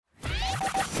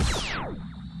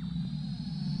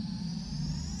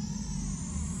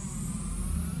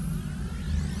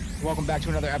Welcome back to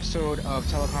another episode of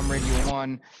Telecom Radio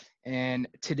 1. And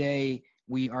today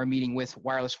we are meeting with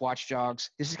Wireless Watchdogs.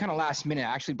 This is kind of last minute.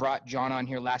 I actually brought John on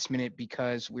here last minute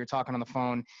because we were talking on the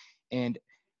phone and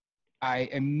I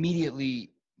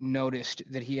immediately noticed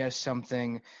that he has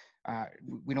something.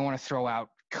 We don't want to throw out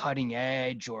cutting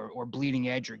edge or bleeding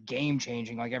edge or game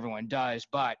changing like everyone does,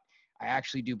 but I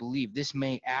actually do believe this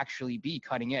may actually be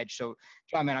cutting edge. So,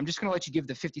 John, man, I'm just going to let you give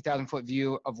the 50,000 foot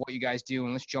view of what you guys do,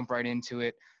 and let's jump right into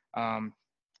it. And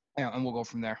we'll go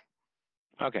from there.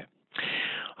 Okay.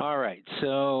 All right.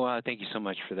 So thank you so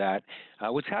much for that.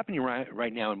 What's happening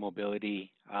right now in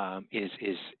mobility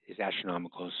is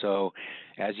astronomical. So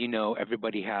as you know,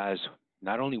 everybody has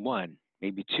not only one,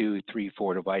 maybe two, three,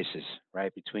 four devices,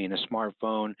 right? Between a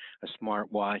smartphone, a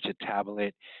smartwatch, a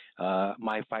tablet,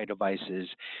 MiFi devices.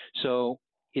 So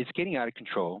it's getting out of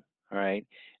control, all right?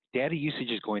 Data usage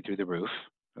is going through the roof.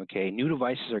 Okay, new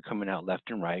devices are coming out left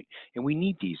and right, and we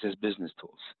need these as business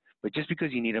tools. But just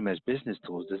because you need them as business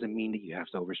tools doesn't mean that you have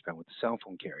to overspend with the cell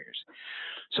phone carriers.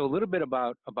 So a little bit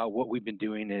about what we've been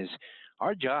doing is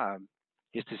our job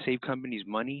is to save companies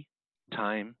money,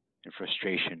 time, and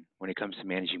frustration when it comes to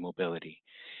managing mobility.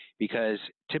 Because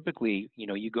typically,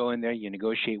 you go in there, you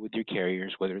negotiate with your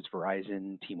carriers, whether it's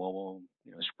Verizon, T-Mobile,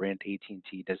 Sprint,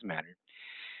 AT&T, doesn't matter.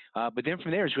 But then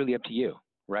from there, it's really up to you.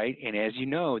 Right? And as you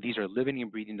know, these are living and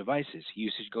breathing devices.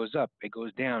 Usage goes up, it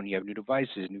goes down. You have new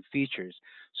devices, new features.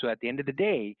 So at the end of the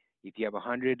day, if you have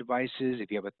 100 devices,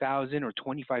 if you have 1,000 or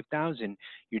 25,000,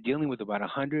 you're dealing with about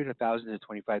 100, 1,000 to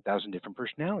 25,000 different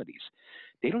personalities.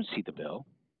 They don't see the bill,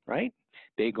 right?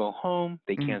 They go home,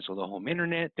 they cancel the home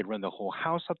internet, they run the whole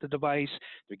house off the device,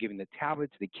 they're giving the tablet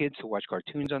to the kids to watch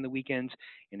cartoons on the weekends.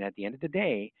 And at the end of the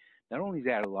day, not only is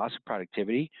that a loss of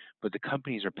productivity, but the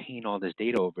companies are paying all this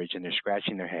data overage and they're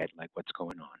scratching their head like, what's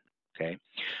going on? Okay.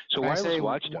 So Wireless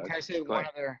Watchdog. Can I say one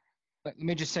other? Let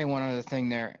me just say one other thing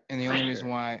there. And the only reason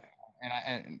why,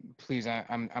 and please,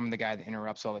 I'm the guy that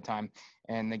interrupts all the time,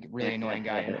 and the really annoying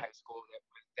guy in high school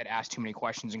that asked too many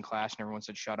questions in class and everyone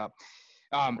said shut up.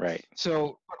 Right.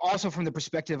 So, but also from the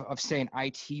perspective of, say, an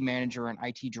IT manager, an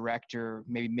IT director,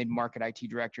 maybe mid-market IT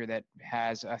director that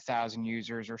has 1,000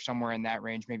 users or somewhere in that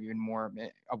range, maybe even more,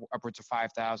 upwards of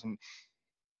 5,000.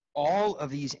 All of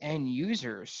these end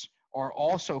users are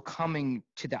also coming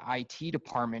to the IT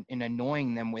department and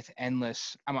annoying them with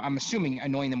endless, I'm assuming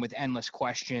annoying them with endless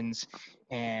questions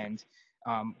and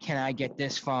can I get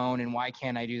this phone and why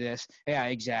can't I do this? Yeah,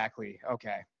 exactly.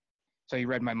 Okay. So you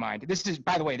read my mind. This is,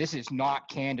 by the way, this is not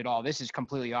canned at all. This is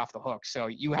completely off the hook. So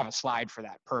you have a slide for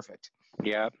that. Perfect.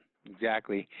 Yeah,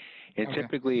 exactly. And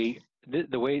typically, this is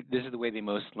the way they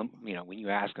most, when you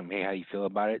ask them, hey, how do you feel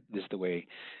about it? This is the way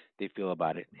they feel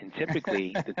about it. And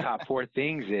typically, the top four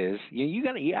things is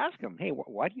you ask them, hey,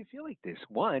 why do you feel like this?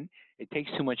 One, it takes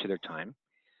too much of their time.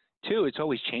 Two, it's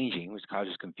always changing, which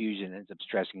causes confusion and ends up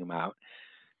stressing them out.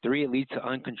 Three, it leads to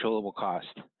uncontrollable cost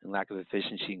and lack of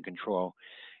efficiency and control.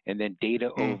 And then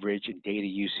data overage and data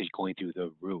usage going through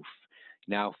the roof.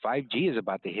 Now, 5G is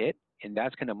about to hit, and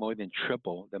that's going to more than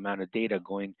triple the amount of data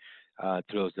going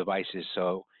through those devices.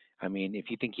 So, I mean,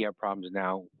 if you think you have problems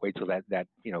now, wait till that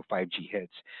 5G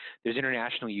hits. There's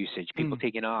international usage. People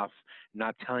taking off,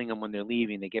 not telling them when they're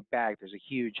leaving. They get back. There's a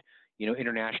huge,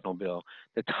 international bill.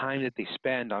 The time that they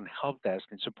spend on help desk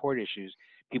and support issues,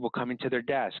 people coming to their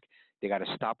desk, they got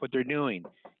to stop what they're doing,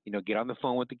 get on the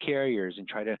phone with the carriers and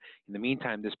try to, in the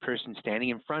meantime, this person standing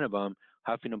in front of them,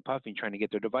 huffing and puffing, trying to get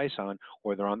their device on,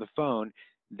 or they're on the phone,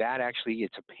 that actually,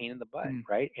 it's a pain in the butt,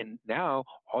 right? And now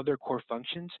all their core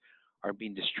functions are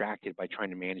being distracted by trying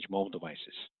to manage mobile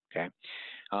devices, okay?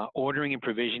 Ordering and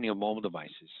provisioning of mobile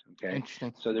devices, okay?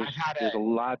 Interesting. So there's a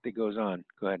lot that goes on.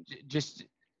 Go ahead.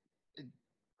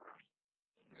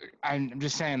 I'm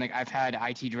just saying, like, I've had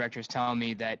IT directors tell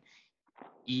me that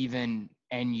even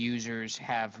end users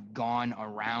have gone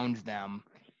around them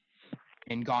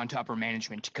and gone to upper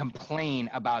management to complain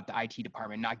about the IT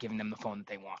department not giving them the phone that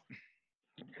they want.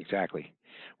 Exactly,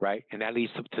 right? And that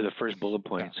leads to the first bullet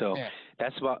point.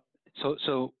 That's about,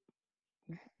 so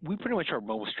we pretty much are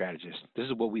mobile strategists. This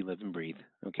is what we live and breathe,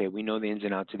 okay? We know the ins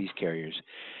and outs of these carriers.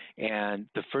 And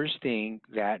the first thing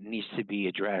that needs to be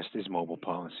addressed is mobile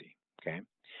policy, okay?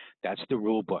 That's the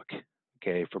rule book,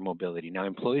 okay, for mobility. Now,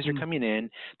 employees are coming in,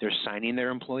 they're signing their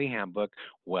employee handbook.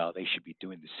 Well, they should be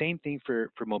doing the same thing for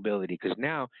mobility because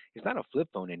now it's not a flip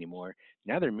phone anymore.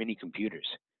 Now they're mini computers,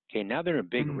 okay? Now they're a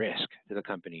big risk to the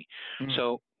company.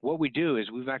 So what we do is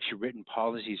we've actually written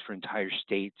policies for entire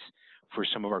states for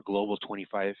some of our global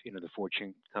 25, the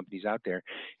Fortune companies out there.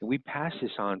 And we pass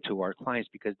this on to our clients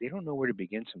because they don't know where to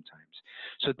begin sometimes.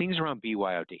 So things around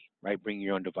BYOD, right? Bring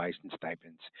your own device and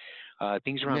stipends.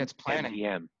 Things around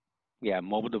MDM. Yeah,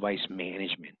 mobile device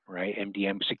management, right?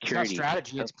 MDM It's not security.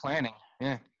 strategy, So it's planning.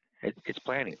 Yeah. it's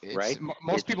planning, It's right?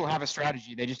 most It's people have a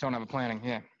strategy, they just don't have a planning.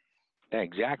 Yeah.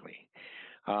 exactly.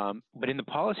 But in the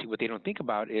policy, what they don't think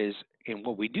about is, and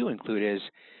what we do include is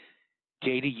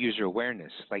data user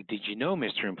awareness. Like, did you know,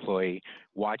 Mr. Employee,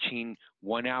 watching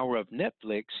 1 hour of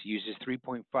Netflix uses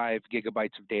 3.5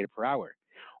 gigabytes of data per hour,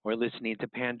 or listening to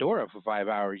Pandora for 5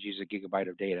 hours uses a gigabyte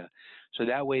of data. So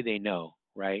that way they know,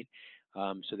 right?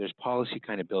 So there's policy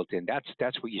kind of built in.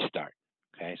 That's where you start.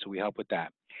 Okay, so we help with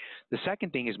that. The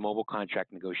second thing is mobile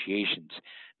contract negotiations.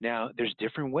 Now, there's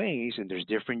different ways and there's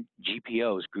different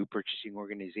GPOs, group purchasing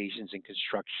organizations in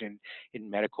construction, in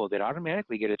medical, that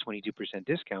automatically get a 22%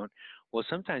 discount. Well,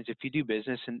 sometimes if you do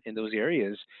business in those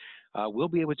areas, we'll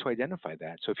be able to identify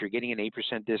that. So if you're getting an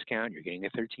 8% discount, you're getting a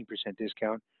 13%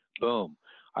 discount, boom,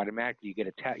 automatically you get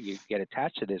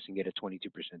attached to this and get a 22%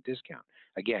 discount.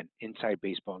 Again, inside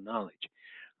baseball knowledge,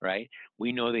 right?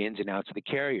 We know the ins and outs of the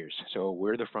carriers, so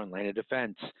we're the front line of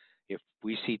defense. If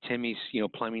we see Timmy's,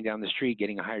 plumbing down the street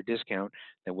getting a higher discount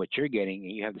than what you're getting,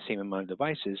 and you have the same amount of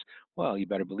devices, well, you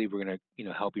better believe we're going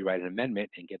to, help you write an amendment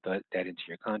and get that into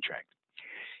your contract.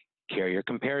 Carrier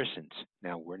comparisons.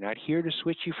 Now, we're not here to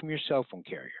switch you from your cell phone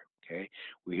carrier. Okay,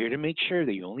 we're here to make sure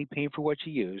that you're only paying for what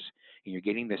you use and you're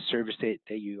getting the service that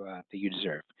you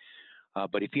deserve.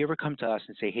 But if you ever come to us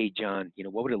and say, "Hey, John,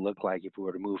 what would it look like if we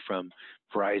were to move from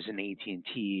Verizon to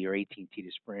AT&T or AT&T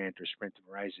to Sprint or Sprint to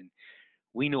Verizon?"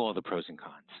 We know all the pros and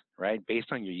cons, right?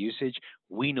 Based on your usage,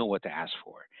 we know what to ask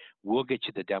for. We'll get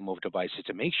you the demo of devices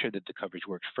to make sure that the coverage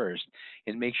works first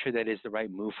and make sure that it's the right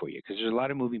move for you, because there's a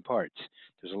lot of moving parts.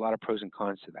 There's a lot of pros and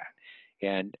cons to that.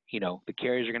 And, the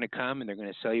carriers are going to come and they're going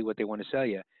to sell you what they want to sell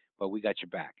you, but we got your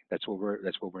back. That's what we're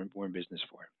in business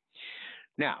for.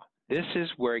 Now, this is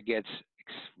where it gets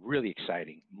really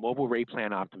exciting. Mobile rate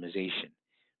plan optimization,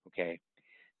 okay?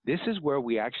 This is where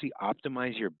we actually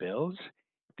optimize your bills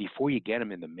before you get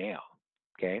them in the mail,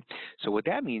 okay? So what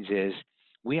that means is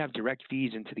we have direct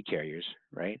feeds into the carriers,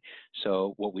 right?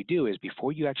 So what we do is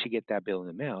before you actually get that bill in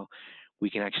the mail, we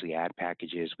can actually add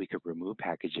packages. We could remove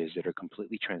packages that are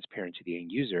completely transparent to the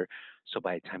end user. So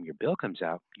by the time your bill comes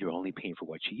out, you're only paying for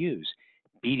what you use,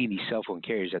 beating these cell phone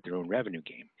carriers at their own revenue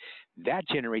game. That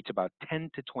generates about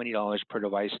 $10 to $20 per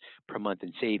device per month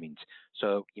in savings.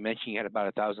 So you mentioned you had about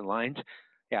 1,000 lines.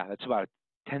 Yeah, that's about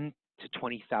 $10,000 to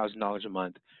 $20,000 a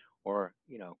month, or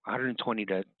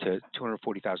 $120,000 to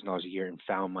 $240,000 a year in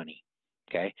found money.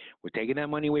 Okay, we're taking that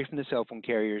money away from the cell phone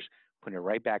carriers, putting it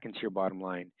right back into your bottom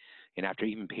line, and after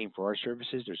even paying for our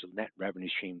services, there's a net revenue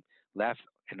stream left,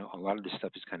 and a lot of this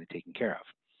stuff is kind of taken care of.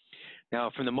 Now,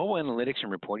 from the mobile analytics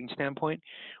and reporting standpoint,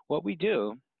 what we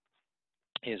do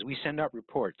is we send out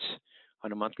reports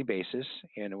on a monthly basis,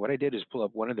 and what I did is pull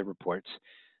up one of the reports.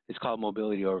 It's called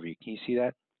Mobility Overview. Can you see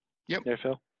that? Yep. There,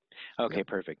 Phil? Okay, Yep.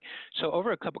 perfect. So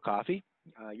over a cup of coffee,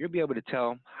 you'll be able to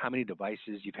tell how many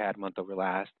devices you've had month over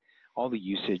last, all the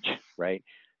usage, right?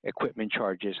 Equipment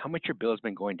charges, how much your bill has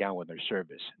been going down with our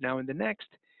service. Now, in the next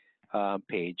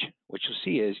page, what you'll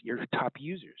see is your top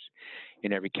users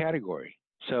in every category.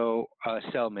 So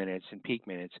cell minutes and peak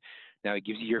minutes. Now it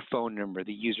gives you your phone number,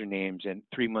 the usernames, and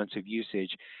 3 months of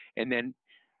usage. And then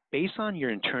based on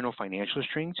your internal financial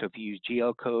string, so if you use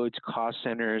GL codes, cost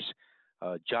centers,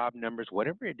 job numbers,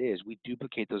 whatever it is, we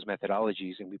duplicate those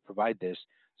methodologies and we provide this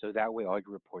so that way all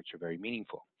your reports are very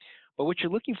meaningful. But what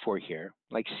you're looking for here,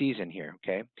 like season here,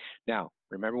 okay? Now,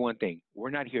 remember one thing,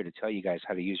 we're not here to tell you guys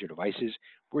how to use your devices.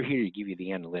 We're here to give you the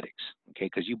analytics, okay?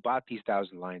 Because you bought these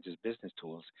 1,000 lines as business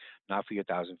tools, not for your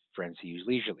 1,000 friends to use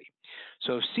leisurely.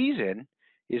 So season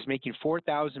is making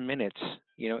 4,000 minutes,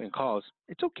 in calls.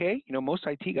 It's okay. Most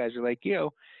IT guys are like,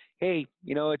 hey,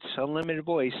 it's unlimited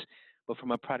voice. But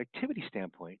from a productivity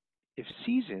standpoint, if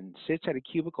Season sits at a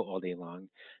cubicle all day long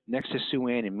next to Sue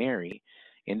Ann and Mary,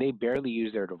 and they barely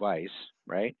use their device,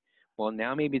 right? Well,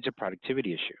 now maybe it's a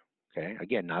productivity issue. Okay,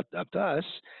 again, not up to us.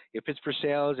 If it's for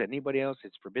sales, anybody else,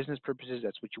 it's for business purposes.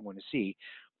 That's what you want to see.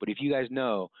 But if you guys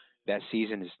know that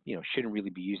Season is, shouldn't really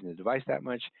be using the device that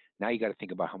much, now you got to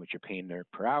think about how much you're paying there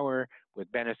per hour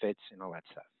with benefits and all that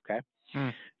stuff. Okay.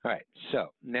 All right. So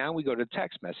now we go to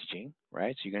text messaging,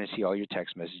 right? So you're going to see all your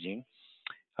text messaging.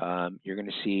 You're going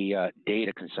to see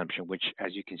data consumption, which,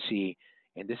 as you can see,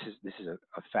 and this is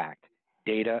a fact,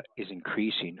 data is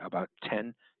increasing about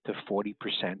 10 to 40%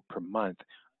 per month.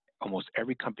 Almost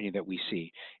every company that we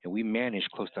see, and we manage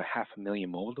close to 500,000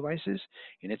 mobile devices,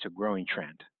 and it's a growing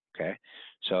trend. Okay,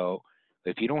 so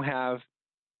if you don't have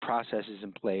processes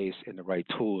in place and the right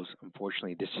tools,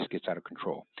 unfortunately, this just gets out of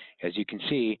control. As you can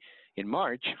see, in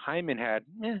March, Hyman had,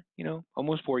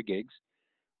 almost 4 gigs.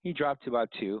 He dropped to about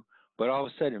 2. But all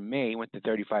of a sudden, in May, he went to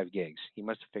 35 gigs. He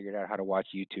must have figured out how to watch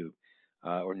YouTube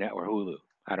or Hulu.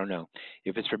 I don't know.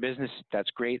 If it's for business, that's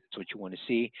great. That's what you want to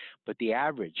see. But the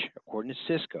average, according to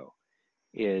Cisco,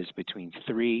 is between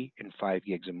 3 and 5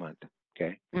 gigs a month.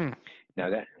 Okay. Mm. Now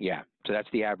so that's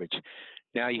the average.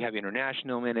 Now you have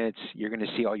international minutes. You're going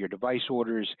to see all your device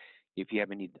orders. If you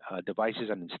have any devices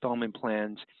on installment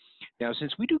plans. Now,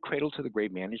 since we do cradle to the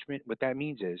grave management, what that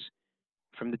means is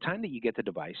from the time that you get the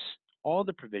device, all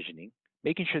the provisioning,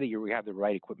 making sure that you have the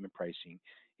right equipment pricing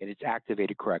and it's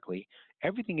activated correctly,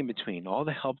 everything in between, all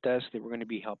the help desk that we're going to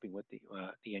be helping with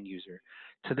the end user,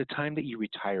 to the time that you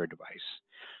retire a device.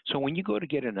 So when you go to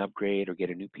get an upgrade or get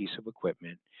a new piece of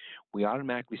equipment, we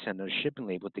automatically send out a shipping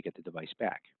label to get the device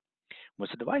back.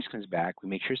 Once the device comes back, we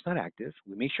make sure it's not active.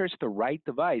 We make sure it's the right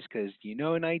device because, in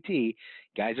IT,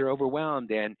 guys are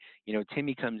overwhelmed. And,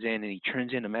 Timmy comes in and he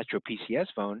turns in a Metro PCS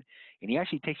phone, and he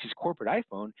actually takes his corporate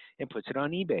iPhone and puts it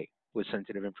on eBay with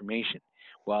sensitive information.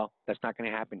 Well, that's not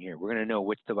going to happen here. We're going to know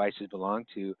which devices belong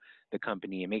to the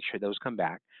company and make sure those come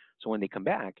back. So when they come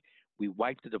back, we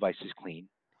wipe the devices clean.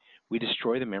 We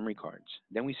destroy the memory cards.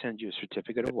 Then we send you a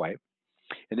certificate of wipe.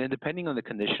 And then depending on the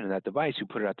condition of that device, you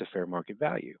put it out to fair market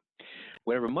value.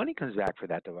 Whatever money comes back for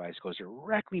that device goes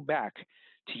directly back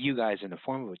to you guys in the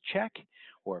form of a check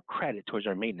or a credit towards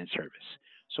our maintenance service.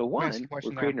 So one, we're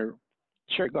creating a,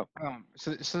 sure, go.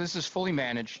 So this is fully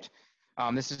managed.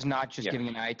 This is not just giving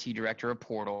an IT director a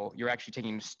portal. You're actually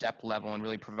taking a step level and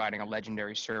really providing a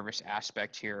legendary service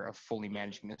aspect here of fully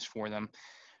managing this for them.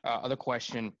 Other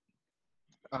question.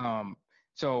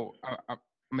 So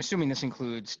I'm assuming this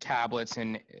includes tablets,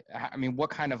 and I mean, what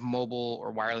kind of mobile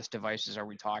or wireless devices are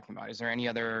we talking about? Is there any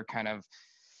other kind of,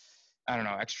 I don't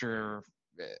know, extra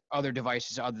other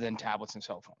devices other than tablets and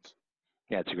cell phones?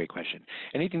 Yeah, it's a great question.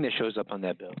 Anything that shows up on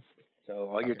that bill. So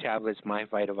all your tablets,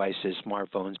 MiFi devices,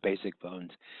 smartphones, basic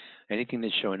phones, anything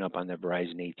that's showing up on the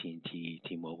Verizon, AT&T,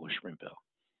 T-Mobile, Sprint bill.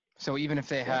 So even if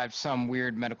they have some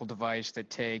weird medical device that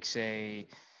takes a,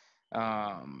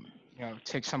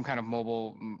 takes some kind of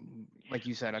mobile, like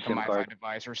you said, like SIM a MiFi card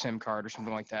device or SIM card or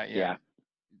something like that. Yeah,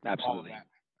 absolutely. All of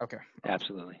that. Okay.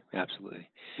 Absolutely.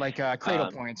 Like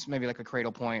Cradle Points, maybe like a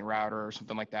Cradle Point router or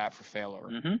something like that for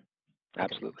failover. Mm-hmm.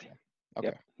 Absolutely.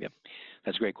 Okay. Yep.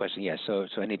 That's a great question. Yeah. So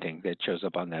anything that shows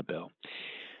up on that bill.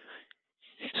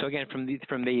 So again, from the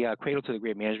cradle to the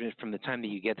grave management, from the time that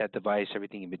you get that device,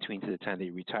 everything in between to the time that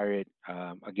you retire it,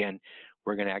 again,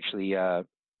 we're going to actually,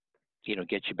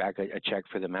 get you back a check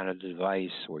for the amount of the device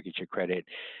or get your credit.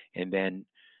 And then,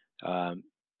 and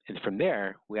from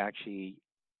there, we actually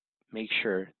make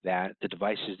sure that the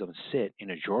devices don't sit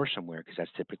in a drawer somewhere, because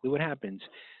that's typically what happens.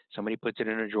 Somebody puts it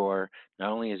in a drawer.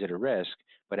 Not only is it a risk,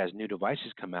 but as new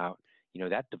devices come out,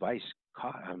 that device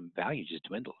value just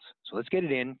dwindles. So let's get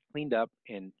it in, cleaned up,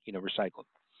 and recycled.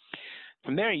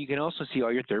 From there, you can also see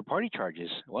all your third-party charges.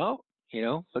 Well,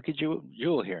 look at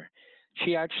Jewel here.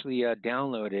 She actually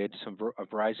downloaded some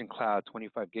Verizon Cloud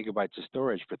 25 gigabytes of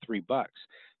storage for $3,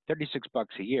 $36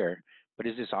 a year. But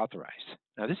is this authorized?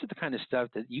 Now, this is the kind of stuff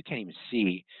that you can't even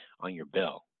see on your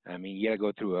bill. I mean, you got to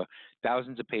go through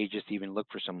thousands of pages to even look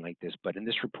for something like this. But in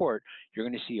this report, you're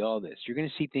going to see all this. You're going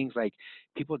to see things like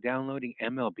people downloading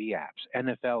MLB apps,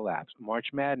 NFL apps, March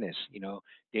Madness,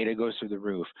 data goes through the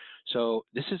roof. So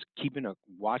this is keeping a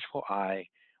watchful eye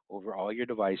over all your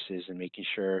devices and making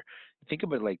sure, think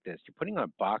of it like this. You're putting a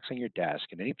box on your desk,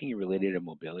 and anything related to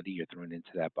mobility, you're throwing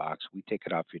into that box. We take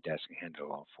it off your desk and hand it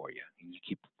all for you. And you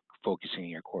keep focusing on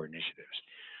your core initiatives.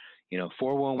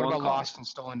 411 What about calls. lost and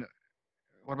stolen?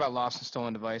 What about lost and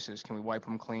stolen devices? Can we wipe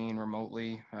them clean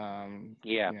remotely?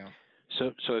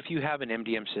 So if you have an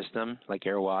MDM system like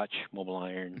AirWatch, Mobile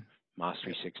Iron, MOS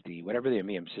 360, whatever the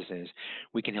MDM system is,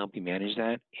 we can help you manage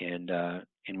that and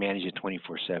manage it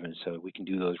 24/7. So we can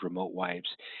do those remote wipes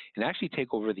and actually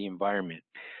take over the environment.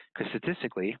 Because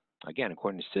statistically, again,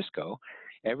 according to Cisco,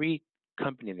 every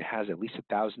company that has at least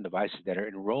 1,000 devices that are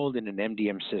enrolled in an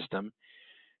MDM system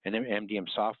and then MDM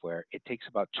software, it takes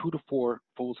about 2 to 4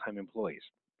 full-time employees.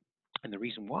 And the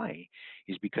reason why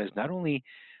is because not only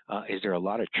is there a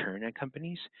lot of churn at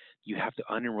companies, you have to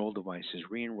unenroll devices,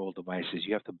 re-enroll devices,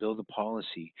 you have to build a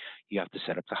policy, you have to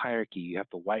set up the hierarchy, you have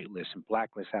to whitelist and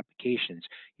blacklist applications,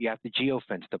 you have to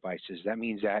geofence devices. That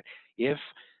means that if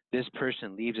this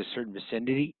person leaves a certain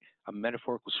vicinity, a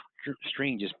metaphorical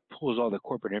string just pulls all the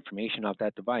corporate information off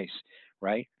that device,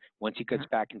 right? Once he gets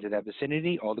back into that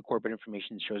vicinity, all the corporate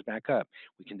information shows back up.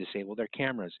 We can disable their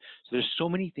cameras. So there's so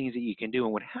many things that you can do.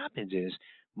 And what happens is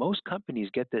most companies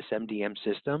get this MDM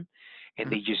system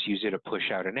and they just use it to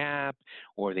push out an app,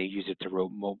 or they use it to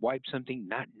remote wipe something,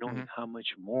 not knowing how much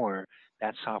more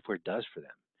that software does for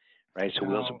them, right? So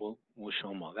Now, we'll show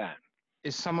them all that.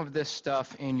 is some of this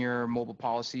stuff in your mobile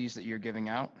policies that you're giving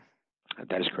out?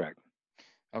 That is correct.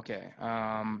 Okay.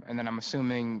 And then I'm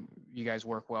assuming you guys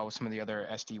work well with some of the other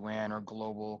SD-WAN or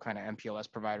global kind of MPLS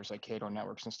providers like Cato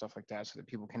Networks and stuff like that, so that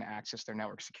people can access their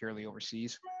network securely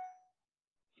overseas.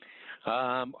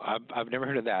 I've never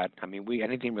heard of that. I mean,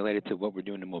 anything related to what we're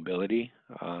doing in mobility.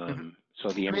 So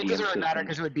the I mean, it MDM doesn't really matter systems.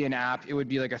 because it would be an app. It would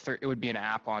be like it would be an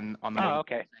app on the Oh, mobile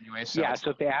okay. anyway. So Yeah.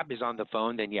 So if the app is on the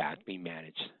phone, then yeah, it's being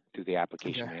managed through the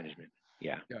application okay. management.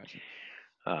 Yeah. Gotcha.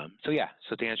 So yeah.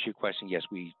 So to answer your question, yes,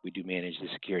 we do manage the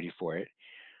security for it.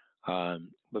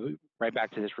 But right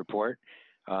back to this report,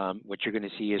 what you're going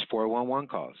to see is 411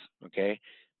 calls. Okay.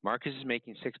 Marcus is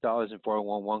making $6 in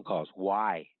 411 calls.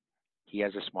 Why? He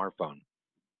has a smartphone.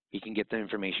 He can get the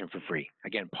information for free.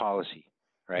 Again, policy,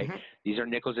 right? Mm-hmm. These are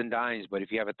nickels and dimes, but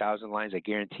if you have 1,000 lines, I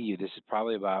guarantee you this is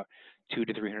probably about $200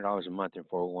 to $300 a month in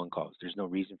 401 calls. There's no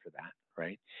reason for that,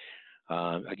 right?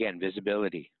 Again,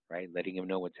 visibility, right? Letting him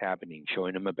know what's happening,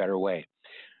 showing him a better way.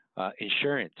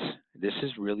 Insurance, this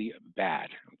is really bad,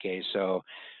 okay? So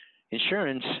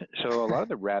insurance, so a lot of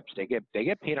the reps, they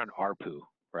get paid on ARPU,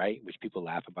 right? Which people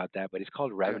laugh about that, but it's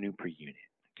called revenue per unit.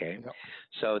 Okay, Yep.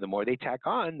 so the more they tack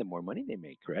on, the more money they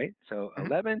make, right? So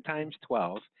 11 times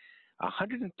 12,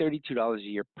 $132 a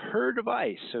year per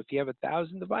device. So if you have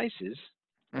 1,000 devices,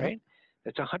 right,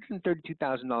 that's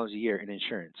 $132,000 a year in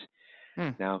insurance.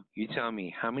 Now, you tell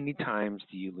me, how many times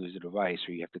do you lose a device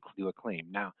or you have to do a claim?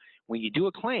 Now, when you do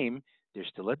a claim, there's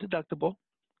still a deductible,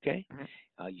 okay?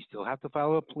 You still have to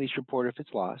file a police report if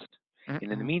it's lost. And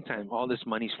in the meantime, all this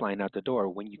money's flying out the door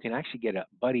when you can actually get a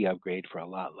buddy upgrade for a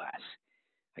lot less.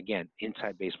 Again,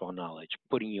 inside baseball knowledge,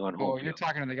 putting you on home Well, field. you're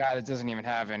talking to the guy that doesn't even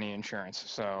have any insurance,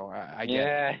 so I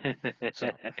get it.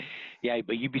 So. Yeah,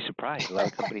 but you'd be surprised. A lot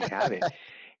of companies have it.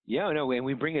 Yeah, no, when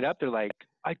we bring it up, they're like,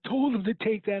 I told them to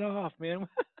take that off, man.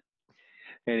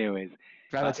 Anyways,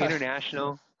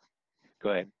 international.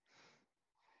 Go ahead.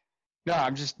 No,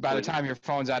 I'm just, by the time your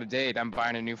phone's out of date, I'm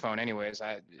buying a new phone anyways.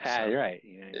 So. Right.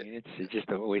 You know, I mean, it's just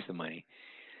a waste of money.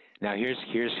 Now,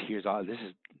 here's all, this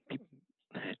is, people,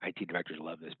 IT directors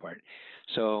love this part.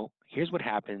 So here's what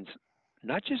happens,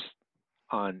 not just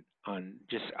on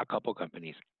just a couple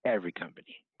companies, every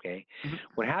company, okay?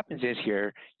 What happens is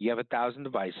here, you have 1,000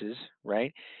 devices,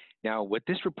 right? Now, what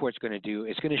this report's going to do,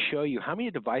 it's going to show you how many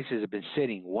devices have been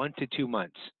sitting 1 to 2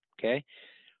 months, okay?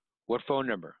 What phone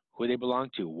number, who they belong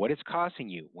to, what it's costing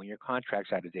you when your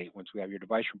contract's out of date once we have your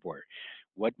device report,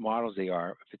 what models they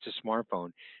are, if it's a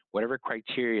smartphone, whatever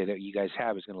criteria that you guys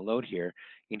have is going to load here,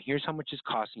 and here's how much it's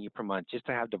costing you per month just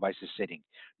to have devices sitting.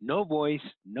 No voice,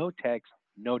 no text,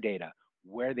 no data.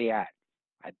 Where are they at?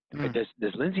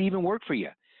 Does Lindsay even work for you?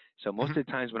 So most of the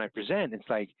times when I present, it's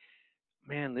like,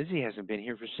 man, Lindsay hasn't been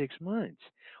here for 6 months.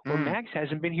 Or Max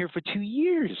hasn't been here for 2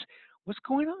 years. What's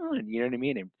going on? You know what I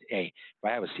mean? And hey, if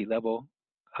I have a C-level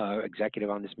executive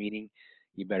on this meeting,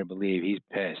 you better believe he's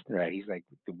pissed, right? He's like,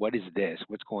 what is this?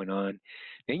 What's going on?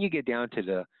 Then you get down to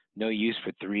the no use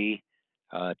for 3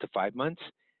 to 5 months.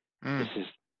 This is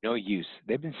no use.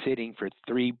 They've been sitting for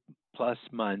 3+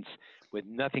 months with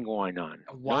nothing going on.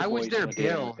 Why was their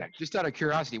bill, just out of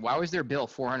curiosity, why was their bill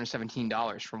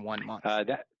 $417 for 1 month?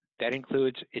 That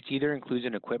includes, it either includes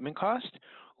an equipment cost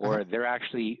or they're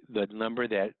actually the number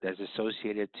that's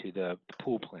associated to the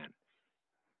pool plan.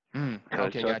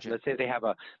 Okay, so gotcha. let's say they have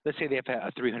a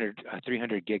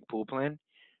 300 gig pool plan,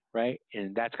 right?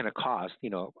 And that's going to cost,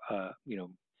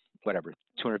 whatever,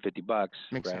 $250,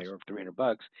 Makes right? sense. Or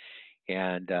 $300.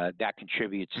 And that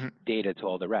contributes data to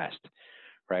all the rest,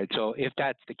 right? So if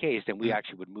that's the case, then we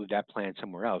actually would move that plan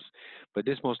somewhere else. But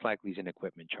this most likely is an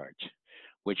equipment charge,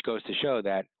 which goes to show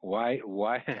that why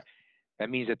that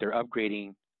means that they're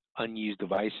upgrading unused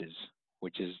devices,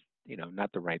 which is,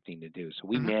 not the right thing to do. So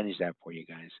we manage that for you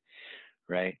guys,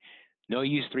 right? No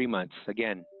use 3 months.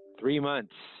 Again, 3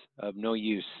 months of no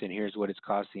use, and here's what it's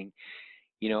costing.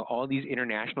 All these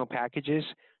international packages.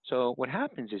 So what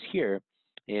happens is here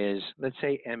is, let's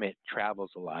say Emmett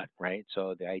travels a lot, right?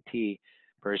 So the IT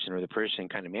person or the person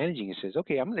kind of managing it says,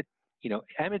 okay, I'm going to,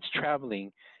 Emmett's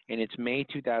traveling and it's May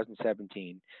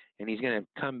 2017, and he's going to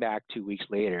come back 2 weeks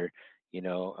later,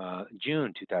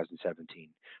 June 2017.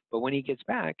 But when he gets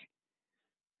back,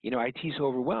 IT's so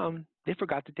overwhelmed, they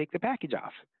forgot to take the package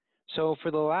off. So for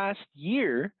the last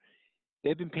year,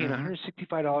 they've been paying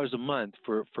 $165 a month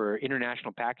for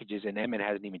international packages, and Emmett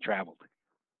hasn't even traveled.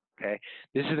 Okay,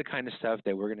 this is the kind of stuff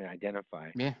that we're going to identify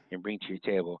and bring to your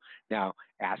table. Now,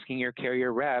 asking your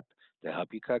carrier rep to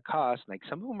help you cut costs, like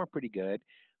some of them are pretty good,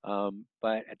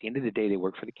 but at the end of the day, they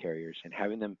work for the carriers, and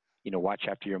having them watch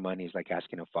after your money is like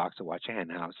asking a fox to watch a hen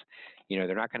house.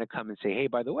 They're not going to come and say, hey,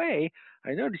 by the way,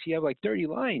 I noticed you have like 30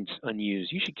 lines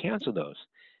unused. You should cancel those.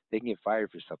 They can get fired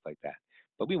for stuff like that.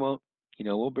 But we won't.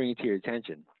 We'll bring it to your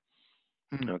attention.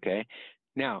 Okay.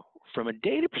 Now, from a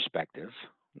data perspective,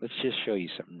 let's just show you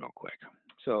something real quick.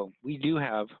 So we do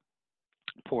have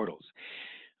portals.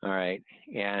 All right.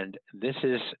 And this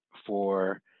is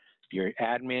for your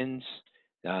admins,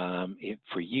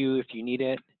 for you if you need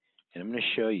it. And I'm going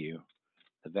to show you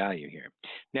the value here.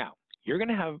 Now, you're going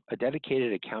to have a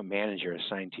dedicated account manager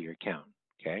assigned to your account.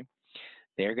 Okay.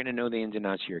 They're going to know the ins and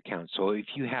outs of your account. So if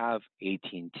you have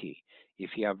AT&T, if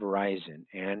you have Verizon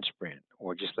and Sprint,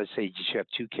 or just let's say you have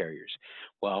 2 carriers,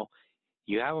 well,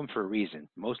 you have them for a reason.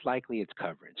 Most likely it's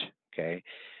coverage, okay?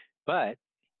 But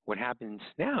what happens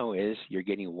now is you're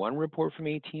getting one report from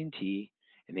AT&T,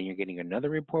 and then you're getting another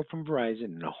report from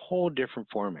Verizon in a whole different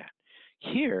format.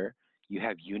 Here, you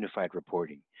have unified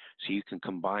reporting. So you can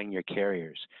combine your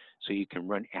carriers. So you can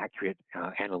run accurate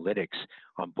analytics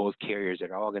on both carriers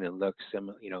that are all going to look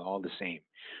similar, all the same.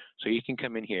 So you can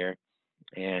come in here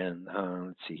and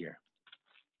let's see here.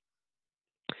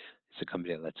 It's a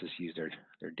company that lets us use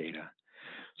their data.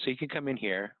 So you can come in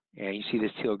here and you see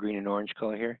this teal, green, and orange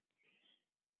color here.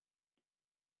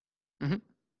 Mm-hmm.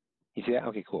 You see that?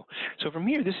 Okay, cool. So from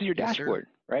here, this is your dashboard,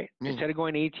 right? Instead of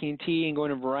going to AT&T and going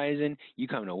to Verizon, you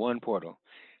come to one portal.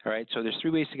 All right, so there's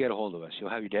 3 ways to get a hold of us. You'll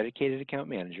have your dedicated account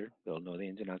manager. They'll know the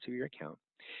ins and outs of your account.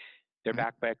 They're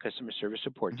backed by a customer service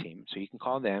support team, so you can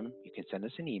call them, you can send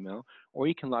us an email, or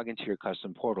you can log into your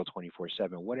custom portal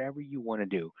 24/7, whatever you want to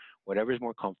do, whatever is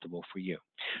more comfortable for you.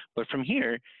 But from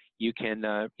here, you can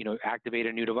activate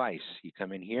a new device. You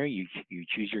come in here, you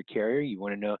choose your carrier, you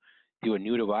want to do a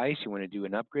new device, you want to do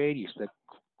an upgrade, you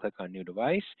click on new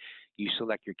device, you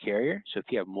select your carrier. So if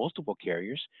you have multiple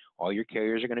carriers, all your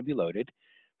carriers are going to be loaded.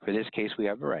 For this case, we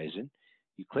have Verizon.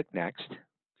 You click next,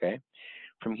 okay?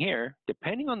 From here,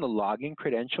 depending on the login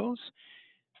credentials,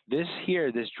 this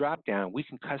drop down, we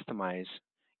can customize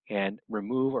and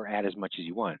remove or add as much as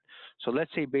you want. So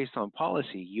let's say based on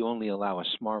policy, you only allow a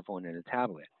smartphone and a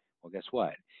tablet. Well, guess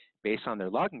what? Based on their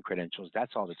login credentials,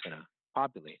 that's all that's going to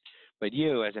populate. But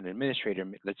you, as an administrator,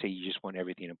 let's say you just want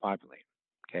everything to populate,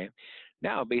 okay?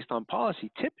 Now, based on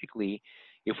policy, typically,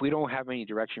 if we don't have any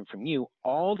direction from you,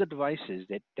 all the devices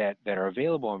that are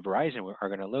available on Verizon are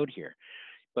going to load here.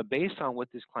 But based on what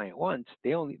this client wants,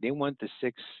 they want the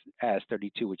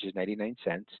 6S32, which is 99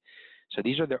 cents. So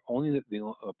these are only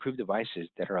the approved devices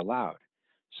that are allowed.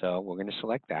 So we're going to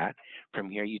select that. From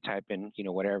here, you type in,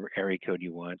 whatever area code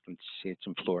you want. Let's say it's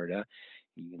in Florida.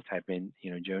 You can type in,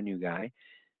 Joe New Guy.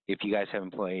 If you guys have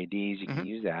employee IDs, you can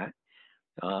use that.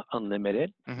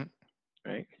 Unlimited,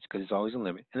 right? It's because it's always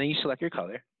unlimited. And then you select your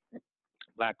color,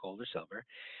 black, gold, or silver.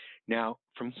 Now,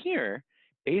 from here,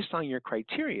 based on your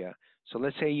criteria, so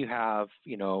let's say you have,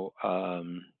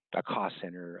 a cost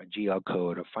center, a GL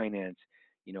code, a finance,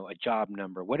 a job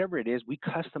number, whatever it is, we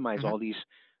customize all these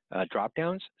drop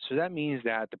downs. So that means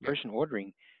that the person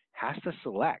ordering has to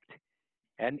select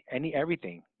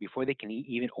everything before they can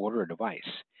even order a device.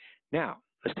 Now,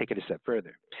 let's take it a step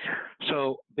further.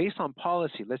 So based on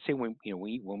policy, let's say when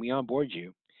we onboard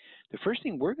you, the first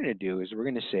thing we're going to do is we're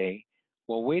going to say,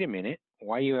 well, wait a minute,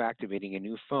 why are you activating a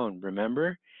new phone?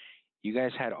 Remember, you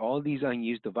guys had all these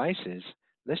unused devices.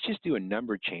 Let's just do a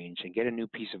number change and get a new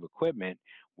piece of equipment.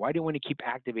 Why do you want to keep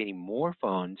activating more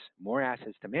phones, more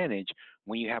assets to manage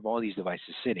when you have all these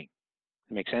devices sitting?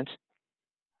 That make sense?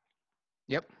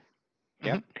 Yep.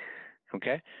 Yep.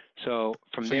 Okay. So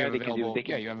from there, they can do.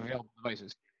 You have available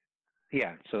devices.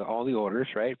 Yeah. So all the orders,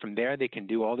 right? From there, they can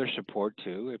do all their support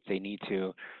too if they need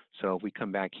to. So if we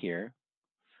come back here,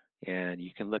 and you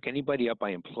can look anybody up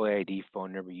by employee ID,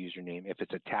 phone number, username. If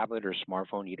it's a tablet or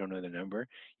smartphone, you don't know the number,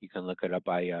 you can look it up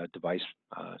by device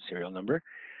serial number.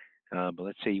 But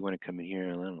let's say you want to come in here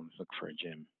and let's look for a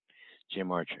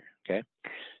Jim Archer, okay?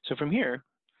 So from here,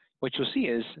 what you'll see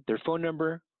is their phone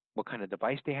number, what kind of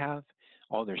device they have,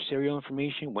 all their serial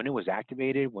information, when it was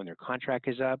activated, when their contract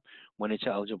is up, when it's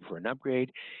eligible for an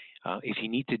upgrade. If you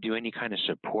need to do any kind of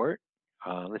support,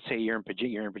 let's say you're in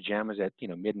pajamas at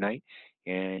midnight,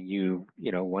 and you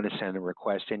want to send a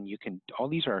request, and you can. All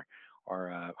these are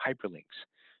hyperlinks.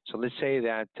 So let's say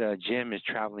that Jim is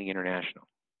traveling international,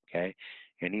 okay,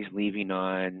 and he's leaving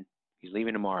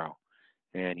tomorrow,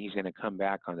 and he's going to come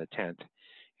back on the 10th,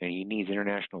 and he needs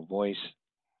international voice,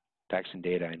 text, and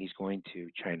data, and he's going to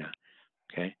China,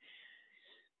 okay.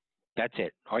 That's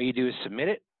it. All you do is submit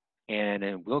it, and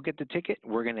then we'll get the ticket.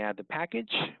 We're going to add the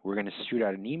package. We're going to shoot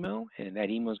out an email, and that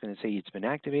email is going to say it's been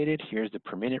activated. Here's the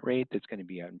per minute rate that's going to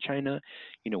be out in China.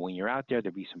 You know, when you're out there,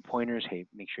 there'll be some pointers. Hey,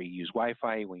 make sure you use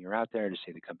Wi-Fi when you're out there to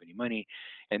save the company money.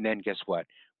 And then guess what?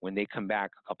 When they come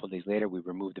back a couple of days later, we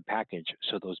remove the package,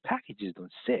 so those packages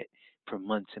don't sit for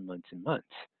months and months and months.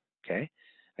 Okay?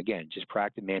 Again, just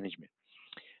proactive management.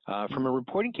 From a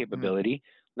reporting capability,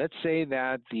 let's say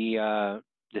that the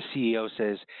CEO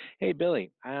says, hey,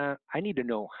 Billy, I need to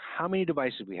know how many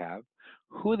devices we have,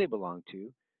 who they belong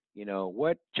to, you know,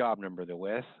 what job number they're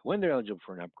with, when they're eligible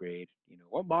for an upgrade, you know,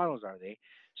 what models are they.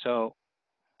 So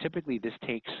typically this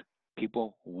takes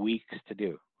people weeks to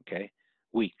do, okay?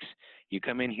 Weeks. You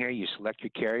come in here, you select your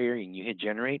carrier, and you hit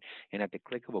generate, and at the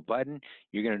click of a button,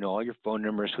 you're going to know all your phone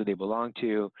numbers, who they belong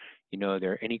to, you know,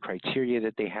 there are any criteria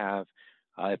that they have,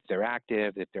 if they're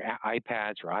active, if they're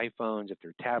iPads or iPhones, if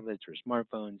they're tablets or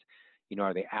smartphones, you know,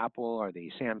 are they Apple, are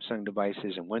they Samsung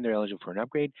devices, and when they're eligible for an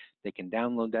upgrade, they can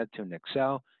download that to an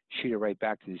Excel, shoot it right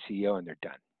back to the CEO, and they're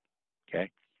done, okay?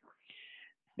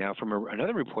 Now, from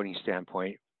another reporting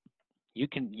standpoint,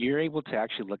 you're able to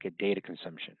actually look at data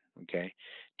consumption, okay?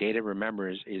 Data, remember,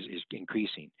 is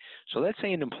increasing. So let's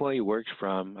say an employee works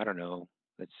from, I don't know,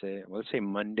 let's say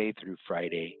Monday through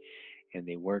Friday, and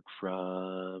they work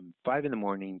from 5 in the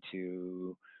morning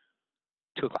to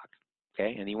 2 o'clock,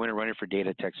 okay? And you want to run it for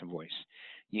data, text, and voice.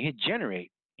 You hit generate,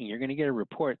 and you're going to get a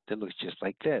report that looks just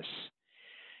like this.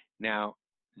 Now,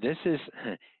 this is,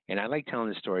 and I like telling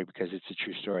this story because it's a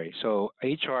true story. So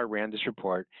HR ran this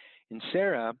report, and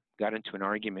Sarah got into an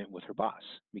argument with her boss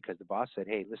because the boss said,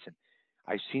 hey, listen,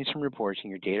 I've seen some reports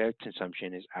and your data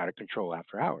consumption is out of control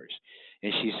after hours.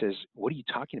 And she says, what are you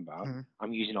talking about?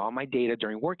 I'm using all my data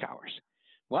during work hours.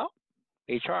 Well,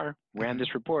 HR ran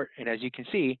this report, and as you can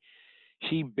see,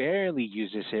 she barely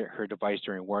uses her device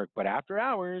during work, but after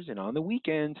hours and on the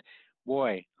weekends,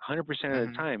 boy, 100% of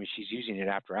the time she's using it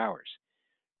after hours,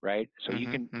 right? So you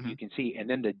can see, and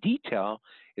then the detail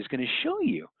is going to show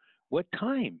you what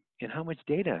time and how much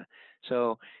data.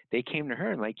 So they came to her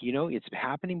and like, you know, it's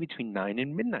happening between 9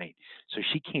 and midnight. So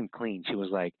she came clean. She was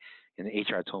like, and the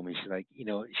HR told me, she's like, you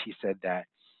know, she said that,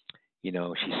 you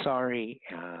know, she's sorry.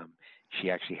 She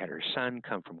actually had her son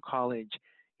come from college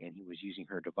and he was using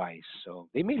her device. So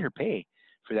they made her pay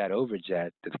for that overage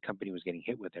that the company was getting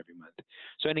hit with every month.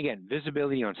 So, and again,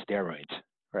 visibility on steroids,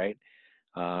 right?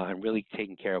 And really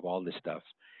taking care of all this stuff.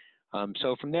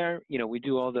 So from there, you know, we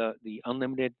do all the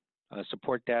unlimited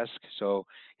support desk. So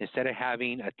instead of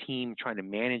having a team trying to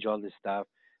manage all this stuff,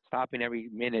 stopping every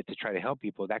minute to try to help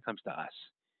people, that comes to us.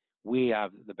 We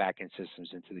have the backend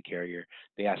systems into the carrier,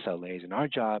 the SLAs, and our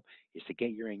job is to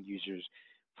get your end users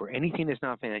for anything that's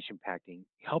not financially impacting,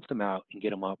 help them out and get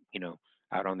them up, you know,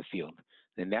 out on the field.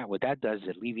 And that what that does is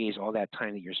it alleviates all that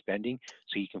time that you're spending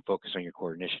so you can focus on your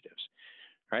core initiatives.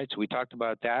 All right, so we talked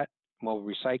about that, mobile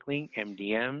recycling,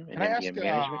 MDM, and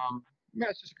MDM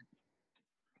management.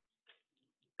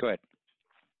 Go ahead.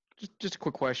 Just a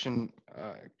quick question.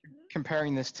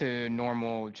 Comparing this to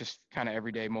normal, just kind of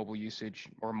everyday mobile usage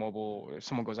or mobile, if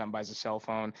someone goes out and buys a cell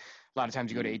phone, a lot of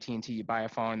times you go to AT&T, you buy a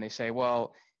phone, they say,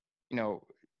 well, you know,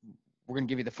 we're going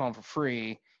to give you the phone for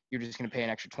free. You're just going to pay an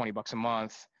extra $20 a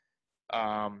month.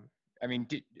 I mean,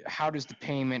 how does the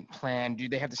payment plan? Do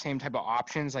they have the same type of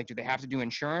options? Like, do they have to do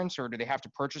insurance, or do they have to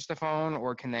purchase the phone,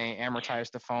 or can they amortize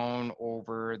the phone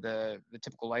over the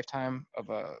typical lifetime of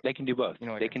a? They can do both. You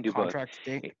know, like they can do both.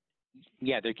 Date?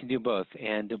 Yeah, they can do both.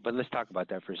 But let's talk about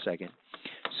that for a second.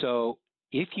 So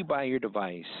if you buy your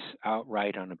device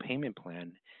outright on a payment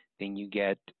plan, then you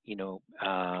get, you know,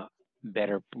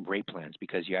 better rate plans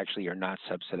because you actually are not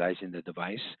subsidizing the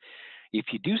device. If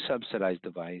you do subsidize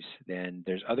device, then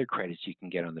there's other credits you can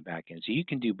get on the back end. So you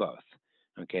can do both.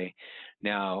 Okay.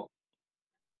 Now,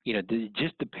 you know, it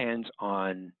just depends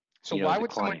on. So you know, why would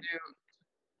client. Someone do?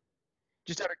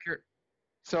 Just out of curiosity.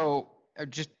 So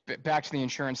just back to the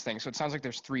insurance thing. So it sounds like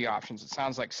there's 3 options. It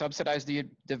sounds like subsidize the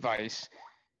device,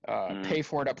 pay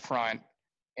for it up front.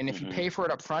 And if you pay for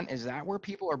it up front, is that where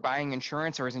people are buying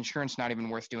insurance, or is insurance not even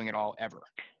worth doing at all ever?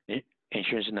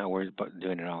 Insurance is not worth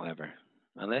doing it all ever.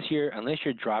 Unless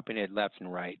you're dropping it left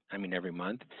and right, I mean every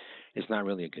month, it's not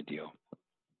really a good deal.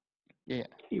 Yeah.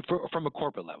 From a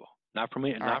corporate level, not from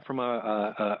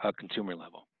a consumer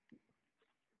level.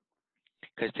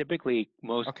 Because typically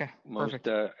most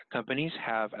companies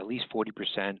have at least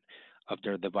 40% of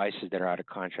their devices that are out of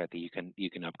contract that you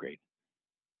can upgrade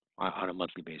on a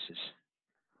monthly basis.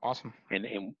 Awesome.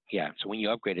 And yeah, so when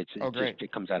you upgrade it,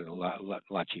 it comes out a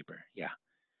lot cheaper. Yeah.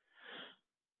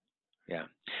 Yeah.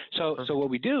 So what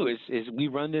we do is we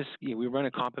run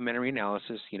a complimentary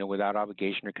analysis, you know, without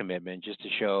obligation or commitment, just to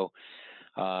show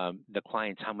the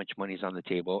clients how much money is on the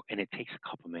table, and it takes a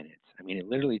couple minutes. I mean, it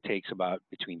literally takes about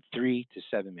between 3 to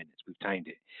 7 minutes. We've timed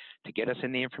it to get us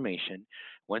in the information.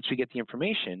 Once we get the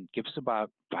information, give us about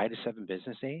 5 to 7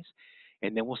 business days,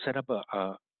 and then we'll set up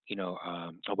a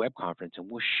web conference, and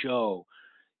we'll show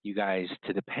you guys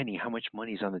to the penny how much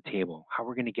money is on the table, how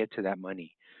we're going to get to that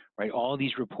money, right? All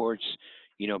these reports,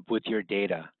 with your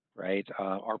data, right?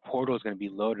 Our portal is going to be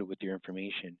loaded with your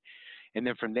information. And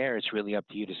then from there, it's really up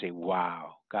to you to say,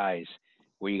 wow, guys,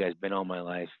 where you guys been all my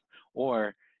life?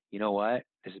 Or, you know what?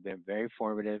 This has been very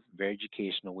formative, very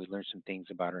educational. We learned some things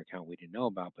about our account we didn't know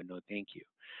about, but no, thank you.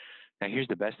 Now, here's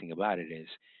the best thing about it is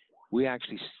we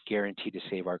actually guarantee to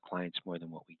save our clients more than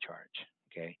what we charge,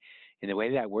 okay? And the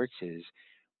way that works is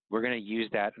we're going to use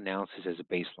that analysis as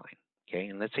a baseline, okay?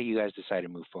 And let's say you guys decide to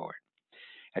move forward.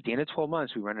 At the end of 12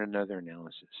 months, we run another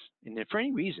analysis. And if for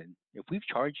any reason, if we've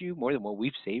charged you more than what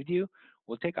we've saved you,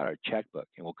 we'll take out our checkbook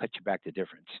and we'll cut you back the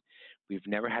difference. We've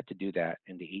never had to do that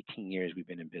in the 18 years we've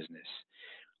been in business.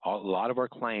 A lot of our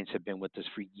clients have been with us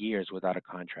for years without a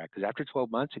contract, because after 12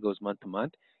 months, it goes month to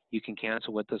month. You can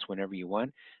cancel with us whenever you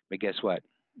want, but guess what?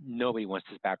 Nobody wants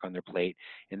this back on their plate.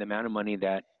 And the amount of money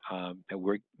that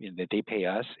that they pay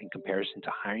us in comparison to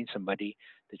hiring somebody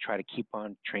to try to keep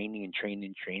on training and training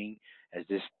and training as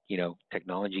this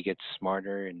technology gets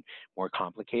smarter and more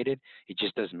complicated, it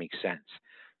just doesn't make sense.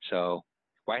 So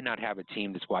why not have a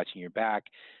team that's watching your back,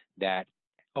 that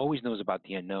always knows about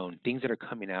the unknown, things that are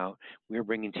coming out, we're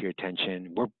bringing to your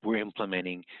attention, we're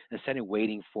implementing, instead of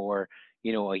waiting for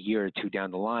a year or two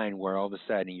down the line where all of a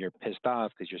sudden you're pissed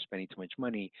off because you're spending too much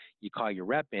money. You call your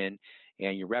rep in,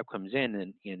 and your rep comes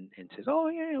in and says, oh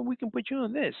yeah, we can put you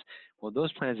on this. Well,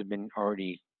 those plans have been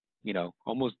already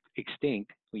almost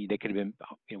extinct. They could have been,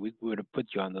 we would have put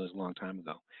you on those a long time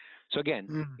ago. So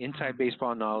again, inside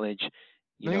baseball knowledge,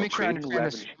 Let me make sure I creating understand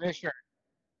revenue. this. Make sure.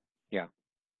 Yeah.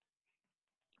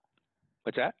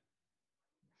 What's that?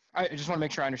 I just want to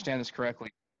make sure I understand this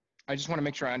correctly.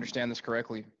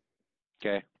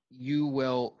 Okay. You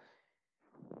will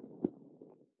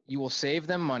save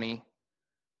them money.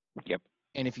 Yep.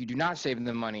 And if you do not save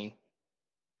them money,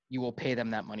 you will pay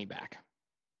them that money back.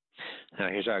 Now,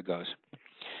 here's how it goes.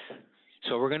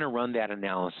 So we're going to run that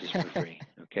analysis for free,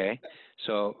 okay?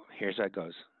 So here's how it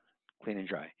goes, clean and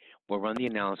dry. We'll run the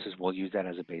analysis. We'll use that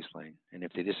as a baseline. And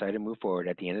if they decide to move forward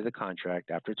at the end of the contract,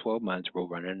 after 12 months, we'll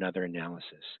run another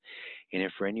analysis. And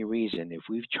if for any reason, if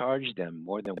we've charged them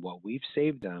more than what we've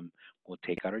saved them, we'll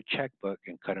take out our checkbook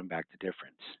and cut them back the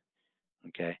difference,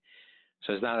 okay?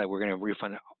 So it's not like we're going to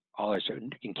refund all our,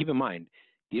 and keep in mind,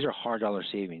 these are hard dollar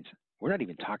savings. We're not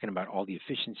even talking about all the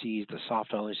efficiencies, the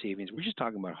soft dollar savings. We're just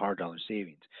talking about hard dollar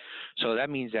savings. So that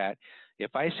means that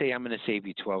if I say I'm going to save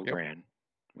you 12 grand,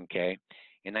 okay,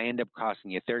 and I end up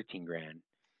costing you 13 grand,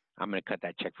 I'm going to cut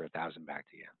that check for 1,000 back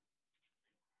to you.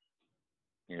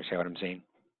 You understand what I'm saying?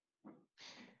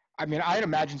 I mean, I'd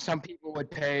imagine some people would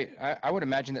pay. I would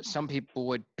imagine that some people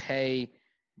would pay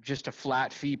just a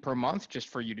flat fee per month just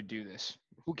for you to do this.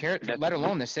 Who cares? Let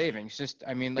alone the savings. Just,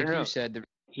 I mean, like you said.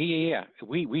 Yeah.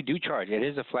 We do charge. It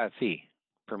is a flat fee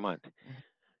per month.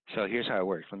 So here's how it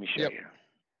works. Let me show you.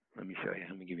 Let me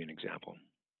give you an example.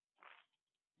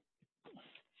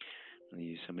 Let me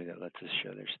use somebody that lets us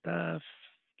show their stuff.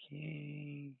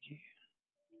 Okay.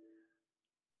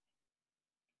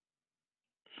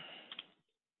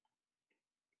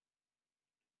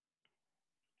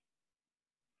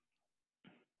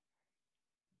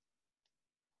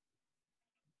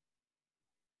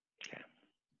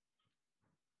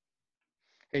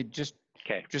 Hey, just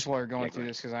while you're going through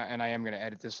this, because I am going to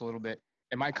edit this a little bit.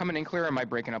 Am I coming in clear, or am I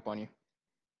breaking up on you?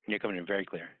 You're coming in very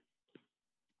clear.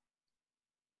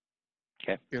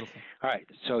 Okay. Beautiful. All right.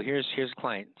 So here's a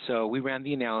client. So we ran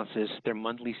the analysis. Their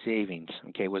monthly savings,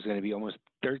 okay, was going to be almost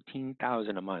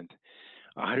 $13,000 a month,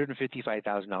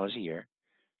 $155,000 a year,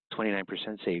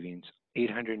 29% savings,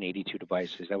 882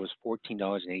 devices. That was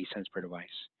 $14.80 per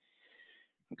device.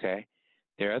 Okay.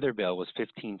 Their other bill was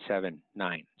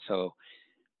 $15,790. So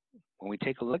when we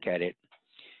take a look at it,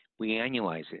 we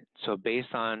annualize it. So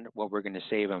based on what we're going to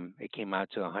save them, it came out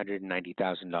to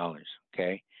 $190,000.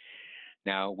 Okay.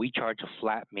 Now we charge a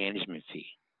flat management fee,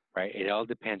 right? It all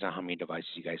depends on how many devices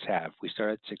you guys have. We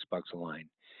start at $6 a line,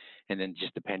 and then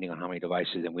just depending on how many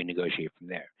devices, then we negotiate from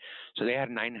there. So they had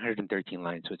 913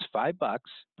 lines. So it's $5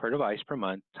 per device per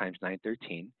month times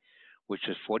 913, which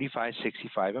is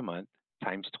 $45.65 a month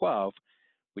times 12,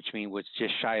 which means it's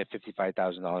just shy of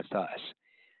 $55,000 to us.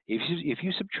 If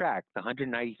you subtract the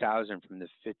 $190,000 from the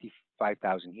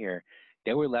 $55,000 here,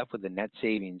 they were left with a net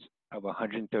savings of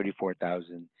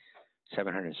 $134,600.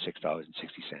 $706.60.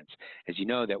 As you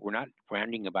know, that we're not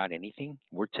rounding about anything.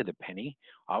 We're to the penny.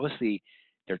 Obviously,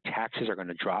 their taxes are going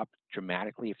to drop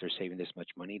dramatically if they're saving this much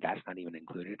money. That's not even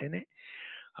included in it.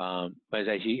 But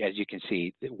as you can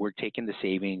see, we're taking the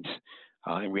savings.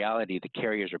 In reality, the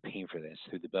carriers are paying for this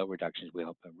through the bill reductions we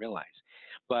help them realize.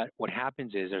 But what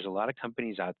happens is there's a lot of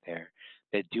companies out there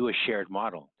that do a shared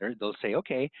model. They'll say,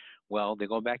 okay, well, they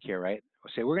go back here, right?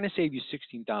 They'll say, we're going to save you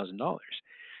 $16,000.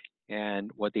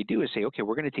 And what they do is say, okay,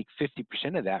 we're going to take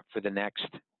 50% of that for the next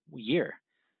year,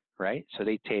 right? So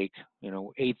they take,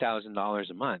 $8,000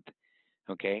 a month,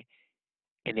 okay,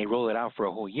 and they roll it out for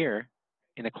a whole year,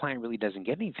 and the client really doesn't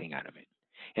get anything out of it.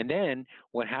 And then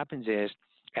what happens is,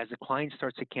 as the client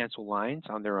starts to cancel lines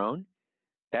on their own,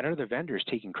 that other vendor is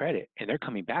taking credit, and they're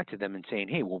coming back to them and saying,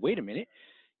 hey, well, wait a minute,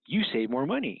 you save more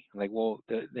money. Like, well,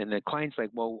 and the client's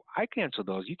like, well, I canceled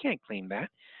those. You can't claim that.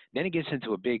 Then it gets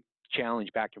into a big challenge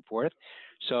back and forth.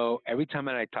 So every time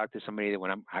that I talk to somebody that when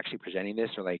I'm actually presenting this,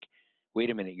 they're like, wait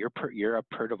a minute, you're a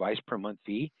per device per month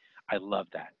fee. I love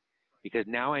that, because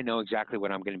now I know exactly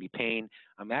what I'm going to be paying.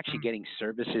 I'm actually getting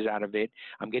services out of it.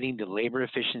 I'm getting the labor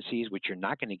efficiencies, which you're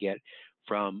not going to get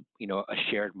from, a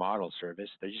shared model service.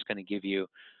 They're just going to give you,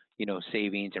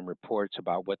 savings and reports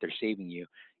about what they're saving you,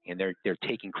 and they're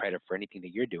taking credit for anything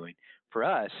that you're doing. For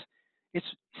us, it's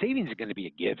savings is going to be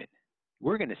a given.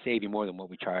 We're going to save you more than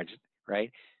what we charge,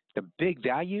 right? The big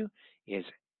value is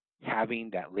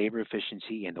having that labor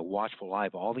efficiency and the watchful eye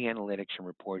of all the analytics and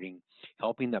reporting,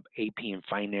 helping the AP and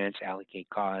finance allocate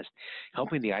cost,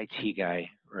 helping the IT guy,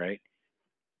 right?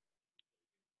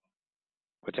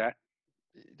 What's that?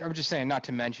 I was just saying, not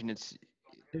to mention,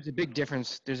 there's a big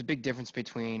difference. There's a big difference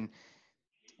between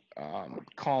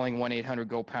calling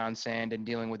 1-800-GO-POUND-SAND and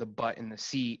dealing with a butt in the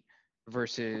seat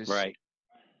versus right.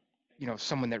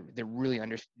 Someone that really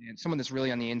understands, someone that's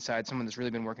really on the inside, someone that's really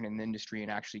been working in the industry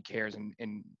and actually cares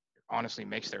and honestly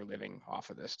makes their living off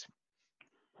of this.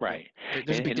 Right.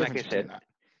 There's a big difference like I said, between that.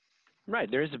 Right.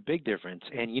 There is a big difference.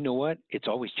 And you know what? It's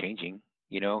always changing.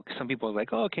 Some people are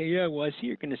like, oh, okay, yeah, well, I see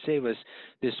you're going to save us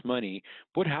this money.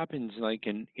 What happens like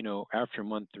in, after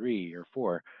month 3 or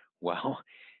 4? Well,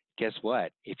 guess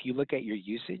what? If you look at your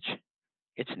usage,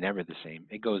 it's never the same.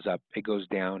 It goes up, it goes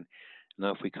down.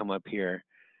 Now, if we come up here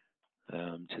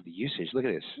to the usage, look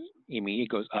at this. I mean, it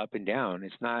goes up and down.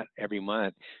 It's not every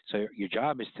month. So your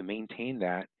job is to maintain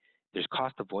that. There's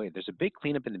cost avoidance. There's a big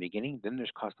cleanup in the beginning, then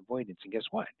there's cost avoidance. And guess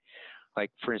what?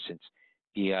 Like, for instance,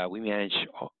 we manage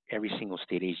every single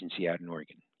state agency out in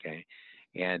Oregon, okay?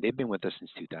 And they've been with us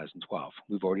since 2012.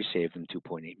 We've already saved them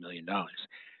 $2.8 million.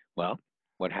 Well,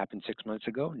 what happened 6 months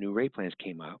ago? New rate plans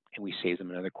came out, and we saved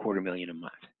them another $250,000 a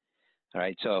month. All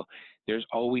right, so there's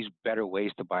always better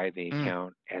ways to buy the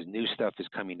account. As new stuff is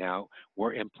coming out,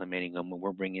 we're implementing them, and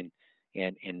we're bringing,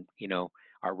 and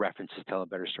our references tell a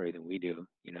better story than we do,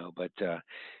 But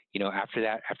after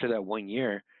that 1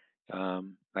 year,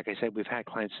 like I said, we've had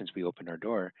clients since we opened our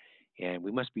door, and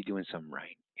we must be doing something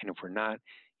right. And if we're not,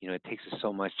 it takes us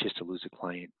so much just to lose a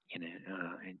client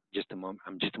in just a moment.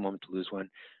 Just a moment to lose one,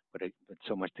 but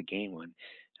so much to gain one.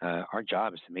 Our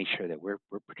job is to make sure that we're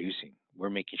producing. We're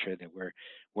making sure that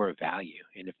we're of value.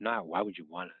 And if not, why would you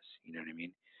want us? You know what I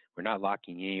mean? We're not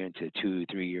locking you into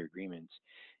 2-3 year agreements,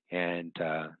 and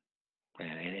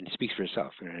it speaks for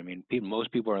itself. You know what I mean?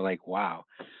 Most people are like, wow,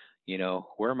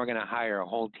 where am I going to hire a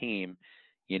whole team,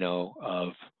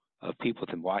 of people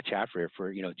to watch after it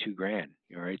for, $2,000,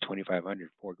 right? 2,500,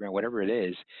 $4,000, whatever it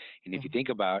is. And if you think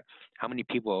about how many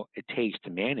people it takes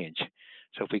to manage,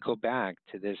 so if we go back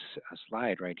to this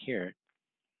slide right here,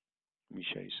 let me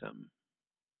show you something.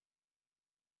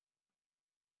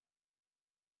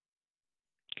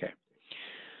 Okay.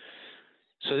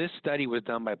 So this study was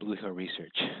done by Blue Hill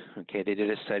Research. Okay, they did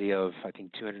a study of, I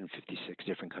think, 256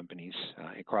 different companies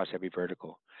across every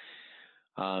vertical.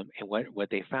 And what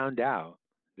they found out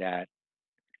that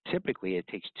typically it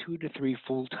takes 2 to 3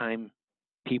 full-time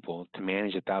people to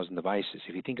manage 1,000 devices.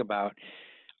 If you think about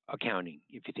accounting,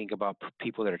 if you think about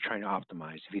people that are trying to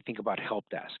optimize, if you think about help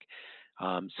desk,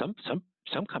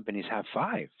 some companies have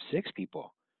 5, 6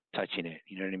 people touching it.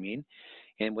 You know what I mean?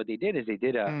 And what they did is they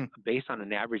did based on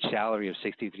an average salary of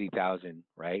 $63,000,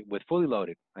 right, with fully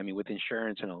loaded. I mean, with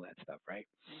insurance and all that stuff, right?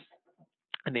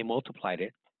 And they multiplied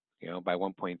it, by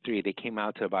 1.3. They came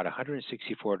out to about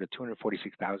 $164,000 to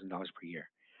 $246,000 per year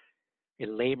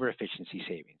in labor efficiency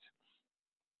savings.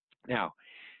 Now,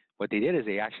 what they did is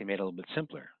they actually made it a little bit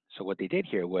simpler. So what they did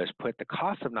here was put the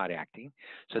cost of not acting.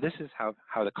 So this is how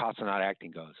the cost of not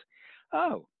acting goes.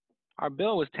 Oh, our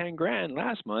bill was $10,000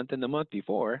 last month and the month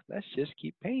before. Let's just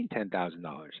keep paying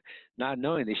 $10,000, not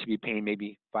knowing they should be paying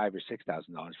maybe $5,000 or $6,000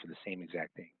 for the same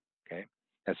exact thing. Okay.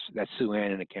 That's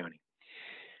Siouxland and the county.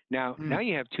 Now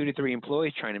you have 2 to 3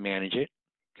 employees trying to manage it.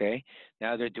 Okay.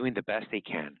 Now they're doing the best they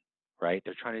can, right?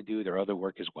 They're trying to do their other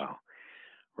work as well,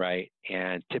 right?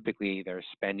 And typically they're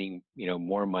spending,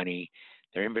 more money.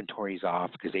 Their inventory's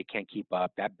off because they can't keep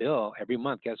up. That bill every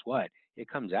month, guess what? It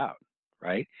comes out,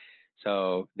 right?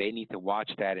 So they need to watch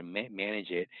that and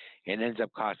manage it. And it ends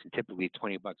up costing typically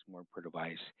 $20 more per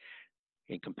device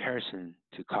in comparison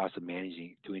to cost of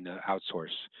doing the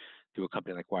outsource through a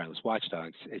company like Wireless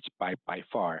Watchdogs. It's by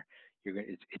far,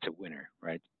 it's a winner,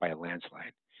 right? By a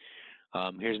landslide.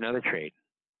 Here's another trade.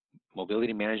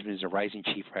 Mobility management is a rising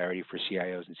chief priority for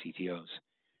CIOs and CTOs.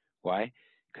 Why?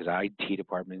 Because IT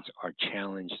departments are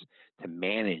challenged to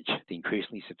manage the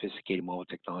increasingly sophisticated mobile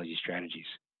technology strategies.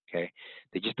 Okay,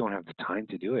 they just don't have the time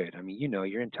to do it. I mean,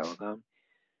 you're in telecom.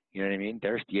 You know what I mean?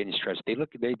 They're getting stressed. They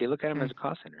look at them as a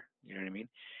cost center. You know what I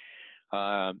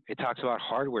mean? It talks about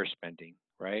hardware spending,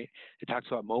 right? It talks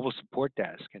about mobile support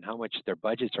desk and how much their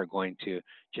budgets are going to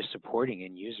just supporting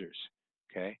end users.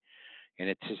 Okay,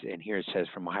 and here it says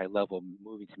from a high level,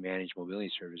 moving to manage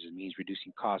mobility services means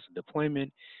reducing costs of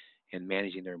deployment and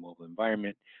managing their mobile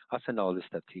environment. I'll send all this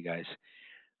stuff to you guys.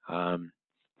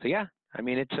 So yeah, I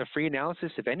mean, it's a free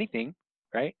analysis, if anything,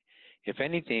 right? If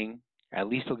anything, at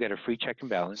least they'll get a free check and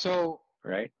balance. So,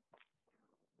 right?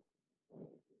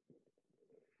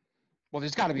 Well,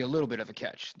 there's got to be a little bit of a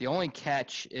catch. The only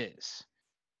catch is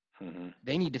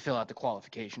they need to fill out the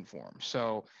qualification form.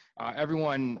 So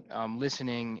everyone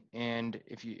listening, and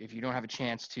if you don't have a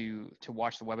chance to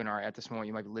watch the webinar at this moment,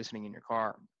 you might be listening in your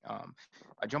car.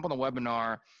 Jump on the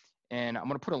webinar, and I'm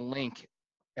going to put a link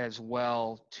as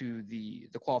well to the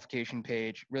qualification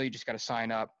page. Really, you just got to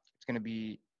sign up. It's going to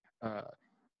be,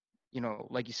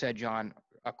 like you said, John,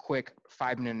 a quick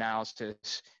 5-minute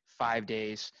analysis, 5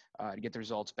 days to get the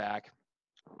results back.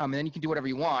 And then you can do whatever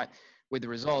you want with the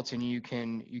results, and you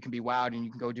can be wowed, and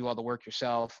you can go do all the work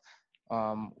yourself,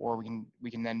 or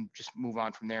we can then just move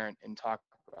on from there and talk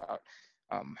about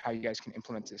how you guys can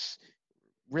implement this.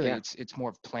 Really, it's more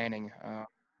of planning.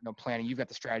 Planning. You've got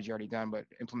the strategy already done, but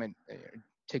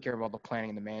take care of all the planning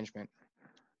and the management.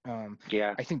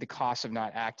 I think the cost of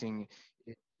not acting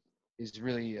is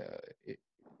really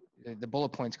the bullet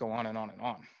points go on and on and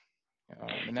on.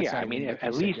 And that's not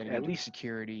at least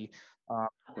security.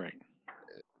 Right.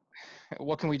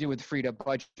 What can we do with the freed up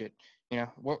budget?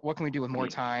 What can we do with more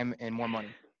time and more money?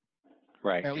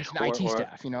 Right. At least IT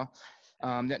staff.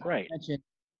 That right.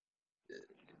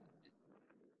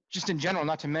 Just in general,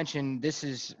 not to mention, this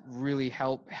is really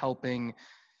helping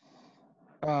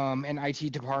an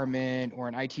IT department or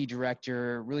an IT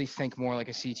director really think more like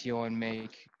a CTO and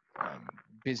make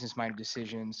business-minded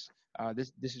decisions.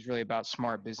 This is really about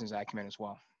smart business acumen as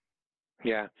well.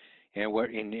 Yeah, and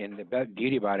the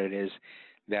beauty about it is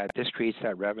that this creates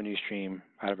that revenue stream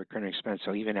out of recurring expense.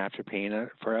 So even after paying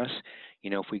for us,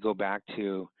 if we go back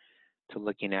to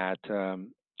looking at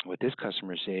what this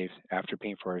customer saved after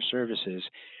paying for our services,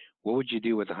 what would you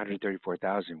do with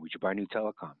 $134,000? Would you buy new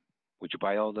telecom? Would you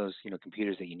buy all those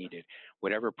computers that you needed?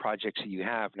 Whatever projects that you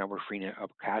have, now we're freeing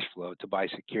up cash flow to buy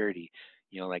security,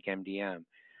 like MDM.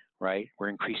 Right, we're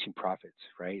increasing profits,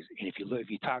 right? And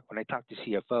when I talk to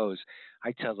CFOs,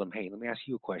 I tell them, hey, let me ask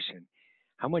you a question: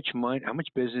 how much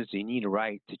business do you need to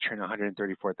write to turn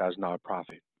 $134,000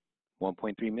 profit?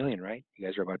 1.3 million, right? You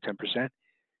guys are about 10%.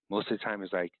 Most of the time,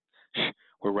 it's like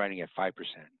we're writing at 5%.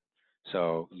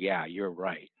 So yeah, you're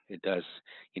right. It does.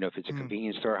 If it's a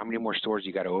convenience store, how many more stores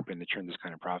you got to open to turn this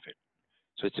kind of profit?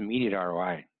 So it's immediate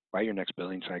ROI by your next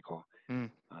billing cycle.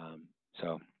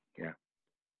 So yeah.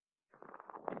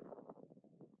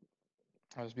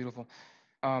 That was beautiful.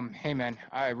 Hey man,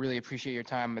 I really appreciate your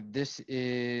time. This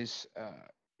is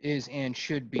and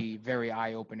should be very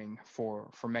eye-opening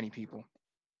for many people.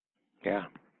 Yeah,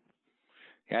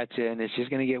 that's it, and it's just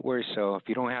going to get worse. So if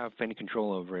you don't have any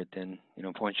control over it, then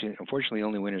unfortunately,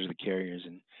 only winners are the carriers,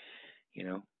 and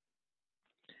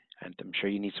and I'm sure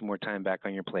you need some more time back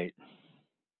on your plate.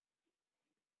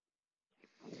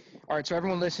 All right, so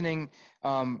everyone listening,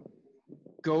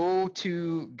 go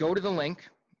to the link.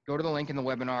 Go to the link in the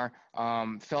webinar,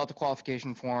 fill out the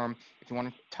qualification form. If you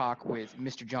want to talk with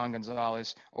Mr. John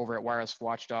Gonzalez over at Wireless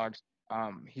Watchdogs,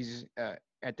 he's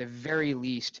at the very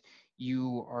least,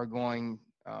 you're going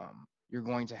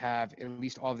to have at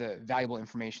least all the valuable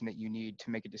information that you need to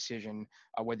make a decision,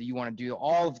 whether you want to do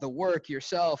all of the work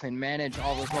yourself and manage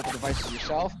all those mobile devices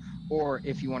yourself, or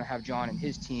if you want to have John and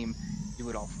his team do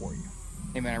it all for you.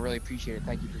 Hey man, I really appreciate it.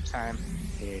 Thank you for your time.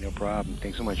 Hey, no problem.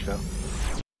 Thanks so much, Phil.